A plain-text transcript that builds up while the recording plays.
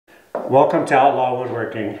Welcome to Outlaw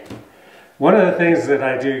Woodworking. One of the things that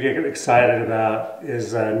I do get excited about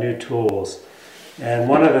is new tools. And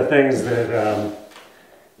one of the things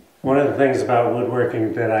about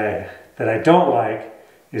woodworking that I don't like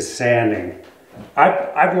is sanding.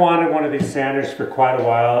 I've wanted one of these sanders for quite a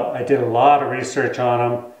while. I did a lot of research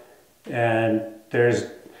on them, and there's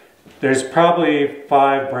probably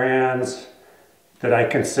 5 brands that I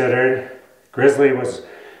considered. Grizzly was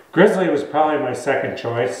probably my second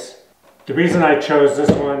choice. The reason I chose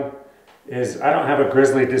this one is I don't have a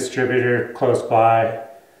Grizzly distributor close by,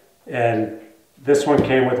 and this one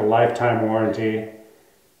came with a lifetime warranty,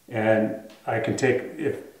 and I can take,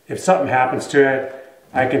 if something happens to it,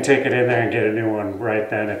 I can take it in there and get a new one right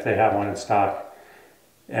then if they have one in stock.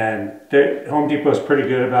 And Home Depot's pretty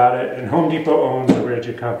good about it, and Home Depot owns the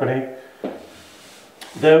Rigid company.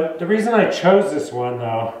 The reason I chose this one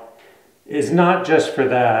though is not just for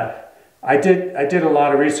that. I did a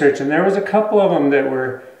lot of research, and there was a couple of them that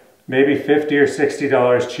were maybe $50 or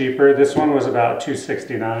 $60 cheaper. This one was about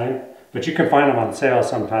 $269, but you can find them on sale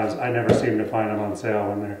sometimes. I never seem to find them on sale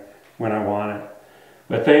when I want it.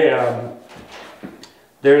 But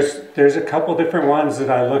there's a couple different ones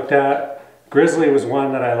that I looked at. Grizzly was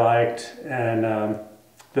one that I liked, and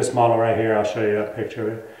this model right here, I'll show you a picture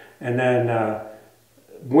of it. And then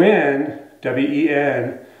Win,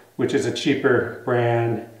 W-E-N, which is a cheaper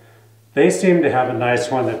brand, they seem to have a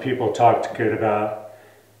nice one that people talked good about.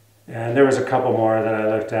 And there was a couple more that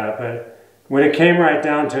I looked at, but when it came right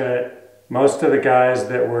down to it, most of the guys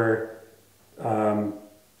that were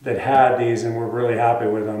that had these and were really happy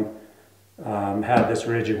with them had this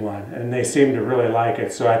Rigid one, and they seemed to really like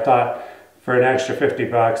it. So I thought, for an extra 50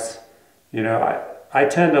 bucks, you know, I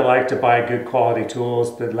tend to like to buy good quality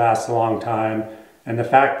tools that last a long time, and the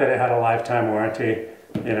fact that it had a lifetime warranty,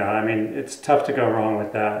 you know, I mean, it's tough to go wrong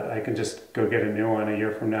with that. I can just go get a new one a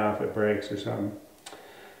year from now if it breaks or something.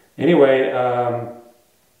 Anyway,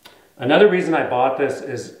 another reason I bought this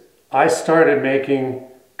is I started making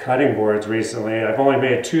cutting boards recently. I've only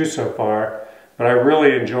made 2 so far, but I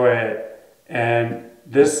really enjoy it. And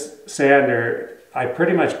this sander, I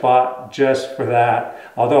pretty much bought just for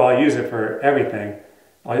that. Although I'll use it for everything.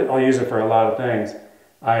 I'll use it for a lot of things.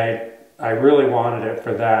 I really wanted it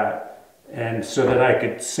for that, and so that I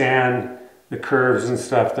could sand the curves and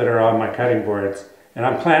stuff that are on my cutting boards. And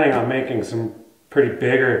I'm planning on making some pretty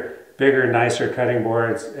bigger, nicer cutting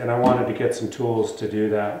boards, and I wanted to get some tools to do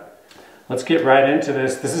that. Let's get right into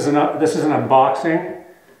this. This is an unboxing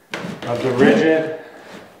of the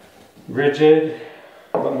Rigid.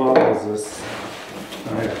 What model is this?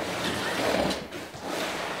 Oh,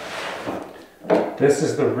 yeah. This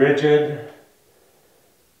is the Rigid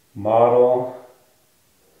model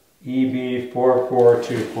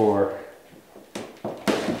EB4424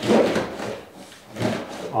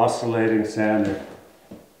 Oscillating sander.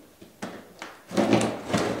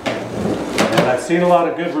 And I've seen a lot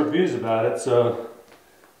of good reviews about it, so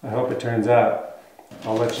I hope it turns out.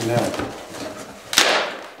 I'll let you know.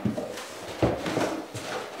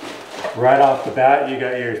 Right off the bat, you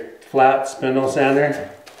got your flat spindle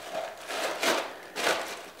sander.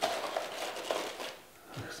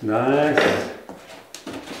 Looks nice.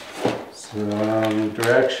 Some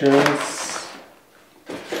directions,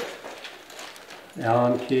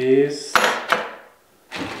 Allen keys,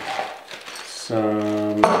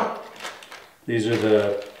 these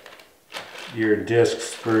are your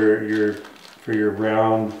discs for your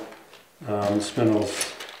round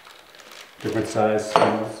spindles, different size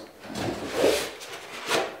spindles.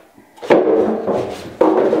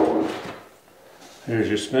 Here's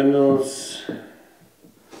your spindles.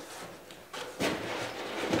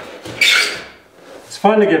 It's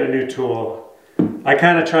fun to get a new tool. I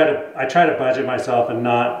kind of try to budget myself and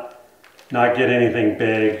not get anything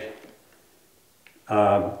big.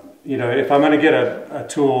 You know, if I'm going to get a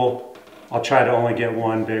tool, I'll try to only get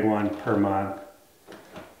one big one per month.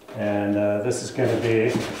 And this is going to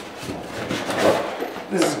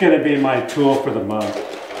be my tool for the month.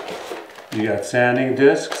 You got sanding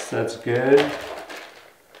discs. That's good.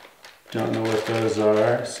 Don't know what those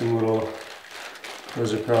are. Some little.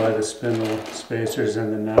 Those are probably the spindle spacers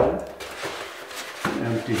in the nut.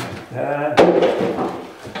 Empty that.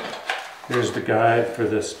 Here's the guide for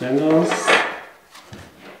the spindles.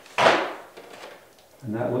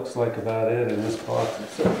 And that looks like about it in this box.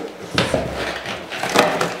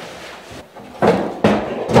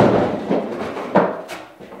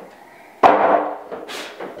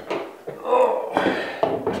 Oh.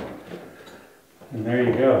 And there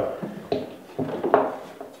you go.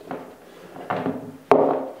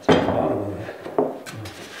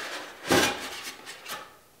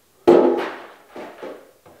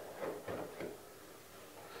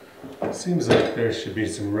 Seems like there should be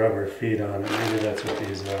some rubber feet on it. Maybe that's what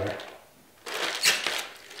these are.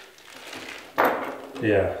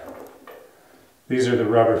 Yeah. These are the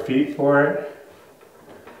rubber feet for it.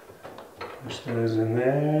 Push those in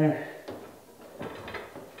there.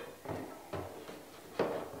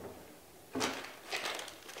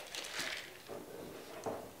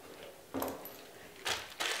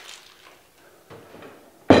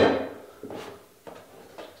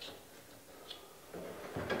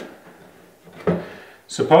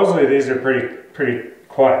 Supposedly these are pretty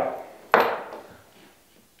quiet.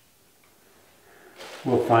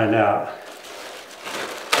 We'll find out.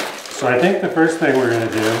 So I think the first thing we're going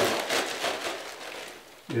to do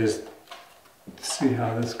is see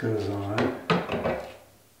how this goes on.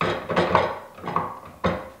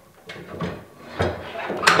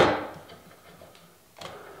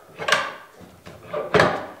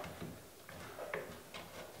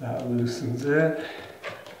 That loosens it.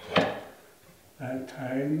 That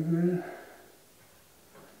tightens it.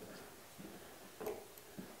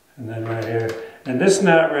 And then right here. And this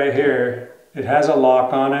nut right here, it has a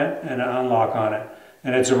lock on it and an unlock on it.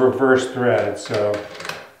 And it's a reverse thread, so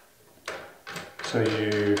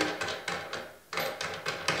you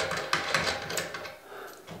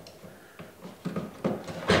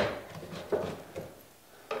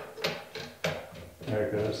there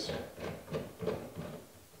it goes.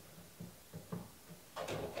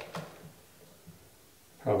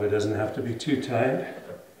 Probably doesn't have to be too tight.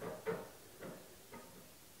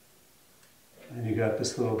 And you got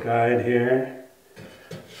this little guide here.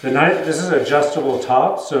 This is adjustable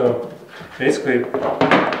top, so basically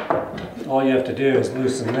all you have to do is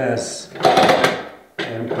loosen this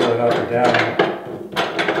and pull it up or down.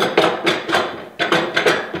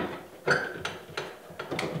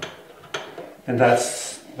 And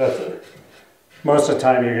that's most of the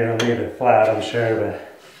time you're going to leave it flat, I'm sure, but.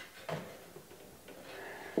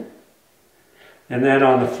 And then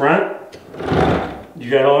on the front, you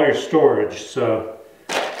got all your storage. So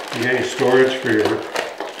you got your storage for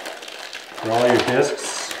all your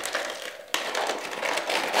discs.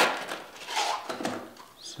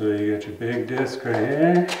 So you got your big disc right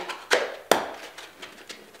here.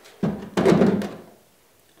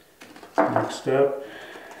 Next up,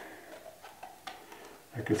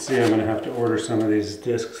 I could see I'm going to have to order some of these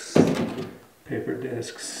discs, paper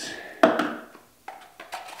discs.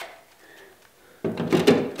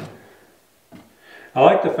 I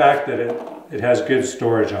like the fact that it has good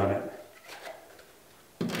storage on it.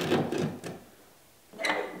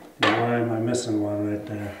 Why am I missing one right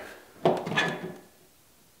there?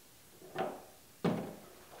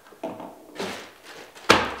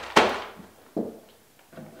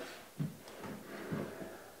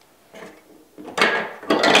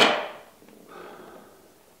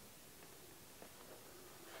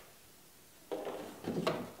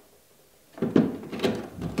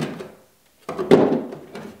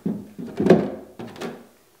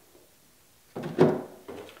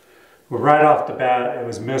 Well, right off the bat, it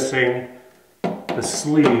was missing the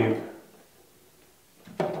sleeve,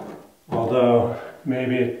 although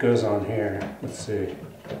maybe it goes on here. Let's see.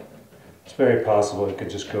 It's very possible it could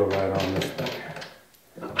just go right on this thing.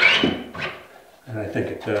 And I think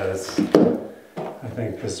it does. I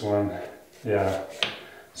think this one, yeah.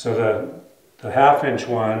 So the 1/2 inch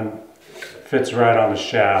one fits right on the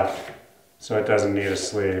shaft, so it doesn't need a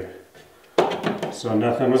sleeve. So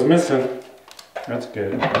nothing was missing. That's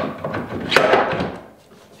good.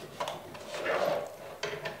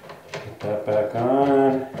 Put that back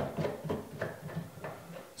on.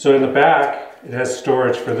 So in the back, it has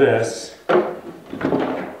storage for this.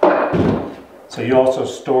 So you also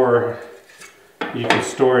you can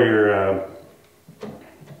store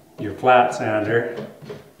your flat sander.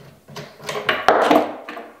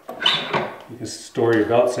 You can store your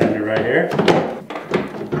belt sander right here.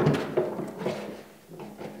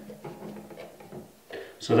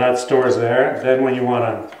 So that stores there. Then when you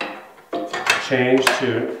want to change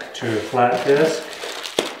to a flat disc,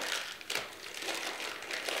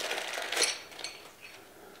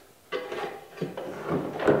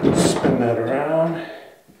 spin that around.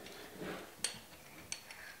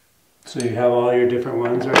 So you have all your different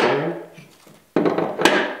ones right here.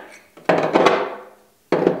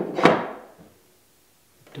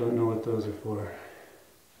 Don't know what those are for.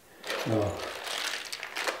 Oh.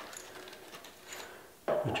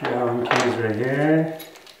 Put your Allen keys right here.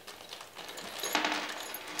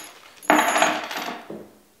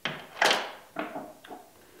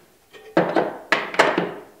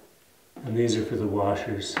 And these are for the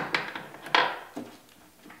washers.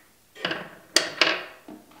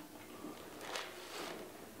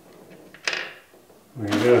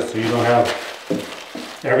 There you go, so you don't have,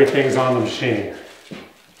 everything's on the machine.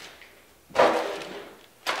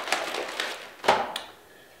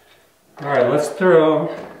 All right, let's throw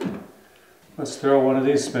one of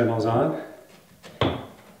these spindles on.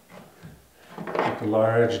 With the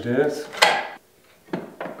large disc.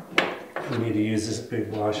 We need to use this big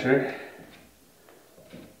washer.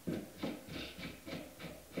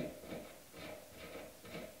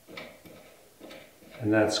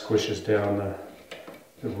 And that squishes down the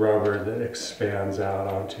rubber that expands out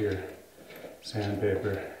onto your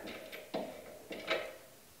sandpaper.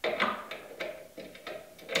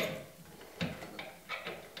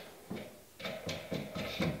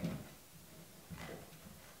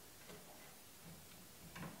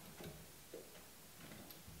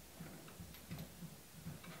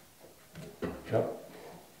 Yep.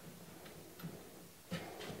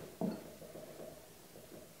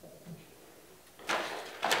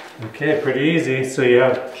 Okay, pretty easy. So you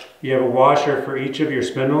have a washer for each of your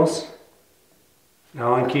spindles.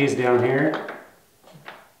 Allen keys down here.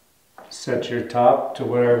 Set your top to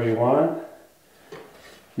whatever you want.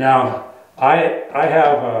 Now I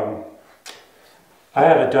have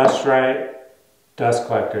a Dust Right dust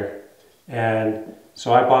collector, and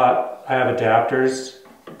so I have adapters,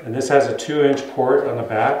 and this has a 2-inch port on the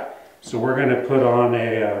back. So we're going to put on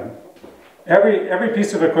a every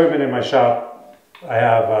piece of equipment in my shop. I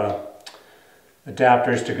have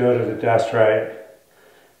adapters to go to the Dust Right.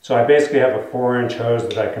 So I basically have a 4-inch hose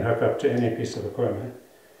that I can hook up to any piece of equipment.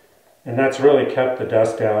 And that's really kept the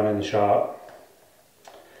dust down in the shop.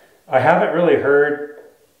 I haven't really heard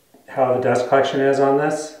how the dust collection is on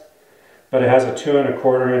this, but it has a 2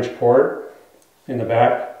 1/4-inch port in the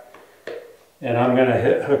back. And I'm going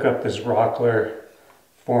to hook up this Rockler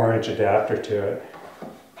 4-inch adapter to it.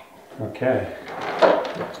 Okay.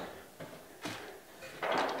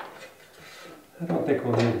 I don't think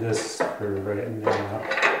we'll need this for right now.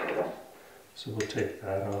 So we'll take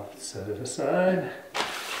that off, set it aside.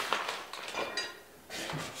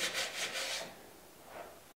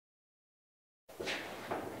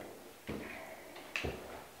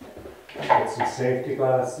 Get some safety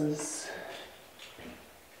glasses.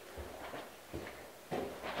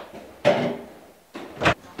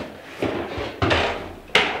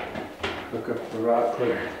 Hook up the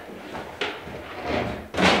Rockler.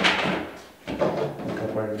 Hook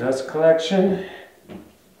up our dust collection.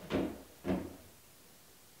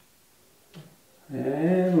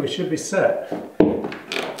 And we should be set.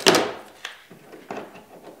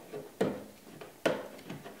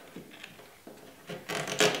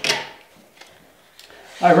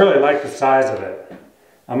 I really like the size of it.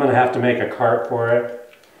 I'm going to have to make a cart for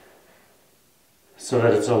it so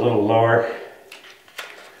that it's a little lower,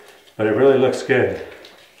 but it really looks good.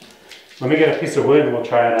 Let me get a piece of wood and we'll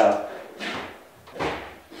try it out.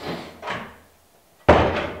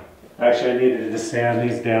 Actually, I needed to sand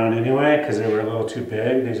these down anyway because they were a little too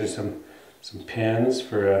big. These are some pins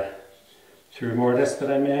for a through mortise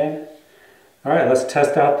that I made. All right, let's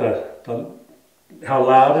test out how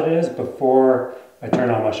loud it is before I turn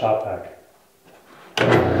on my shop vac.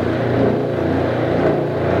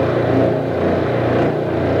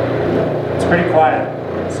 It's pretty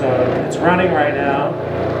quiet. So it's running right now,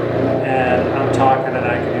 and I'm talking and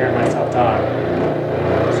I can hear myself talk.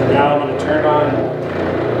 So now I'm going to turn on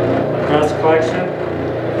my dust collection.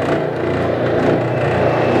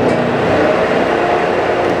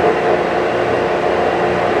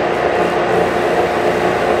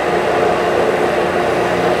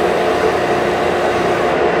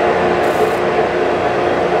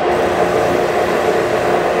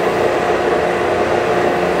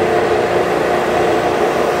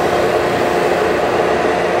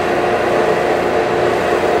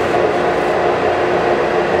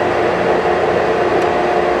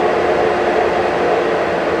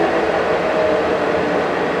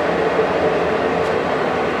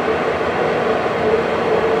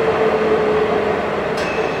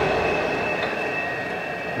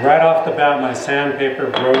 Right off the bat, my sandpaper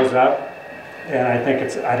rose up, and I think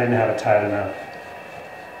I didn't have it tight enough.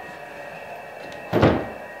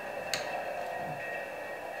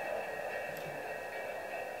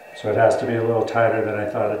 So it has to be a little tighter than I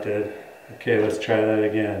thought it did. Okay, let's try that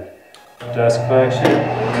again. Dust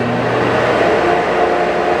collection.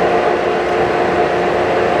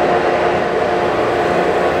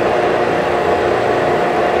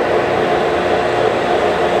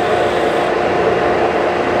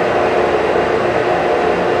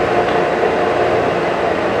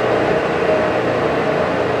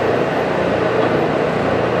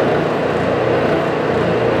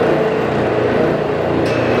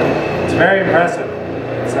 Very impressive.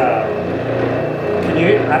 It's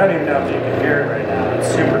I don't even know if you can hear it right now. It's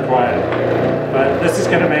super quiet. But this is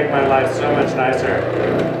going to make my life so much nicer.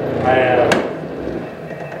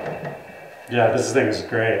 Yeah, this thing is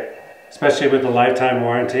great. Especially with the lifetime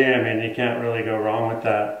warranty. I mean, you can't really go wrong with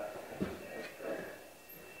that.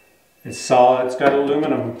 It's solid. It's got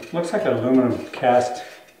aluminum. Looks like aluminum cast.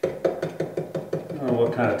 I don't know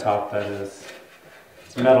what kind of top that is.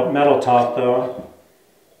 It's metal top though.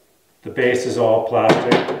 The base is all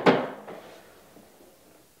plastic.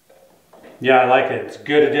 Yeah, I like it. It's a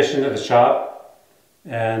good addition to the shop.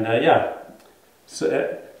 And yeah,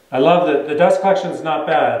 so I love that the dust collection is not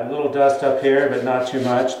bad. A little dust up here, but not too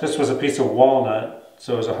much. This was a piece of walnut,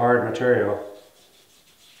 so it was a hard material.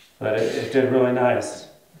 But it did really nice.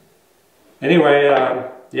 Anyway,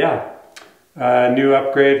 yeah, new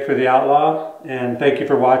upgrade for the Outlaw. And thank you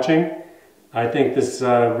for watching. I think this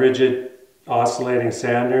rigid oscillating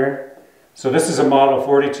sander. So this is a model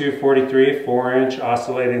 4243 4-inch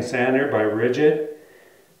oscillating sander by Rigid,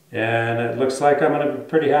 and it looks like I'm going to be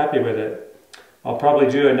pretty happy with it. I'll probably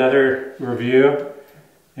do another review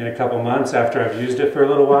in a couple months after I've used it for a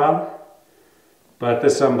little while. But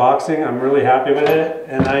this unboxing, I'm really happy with it,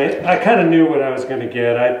 and I kind of knew what I was going to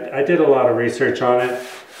get. I did a lot of research on it,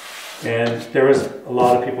 and there was a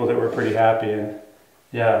lot of people that were pretty happy. And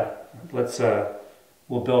yeah,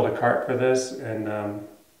 we'll build a cart for this, and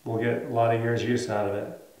we'll get a lot of years use out of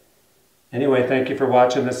it. Anyway, thank you for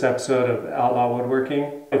watching this episode of Outlaw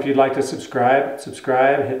Woodworking. If you'd like to subscribe,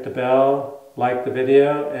 hit the bell, like the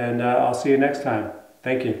video, and I'll see you next time.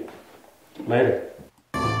 Thank you. Later.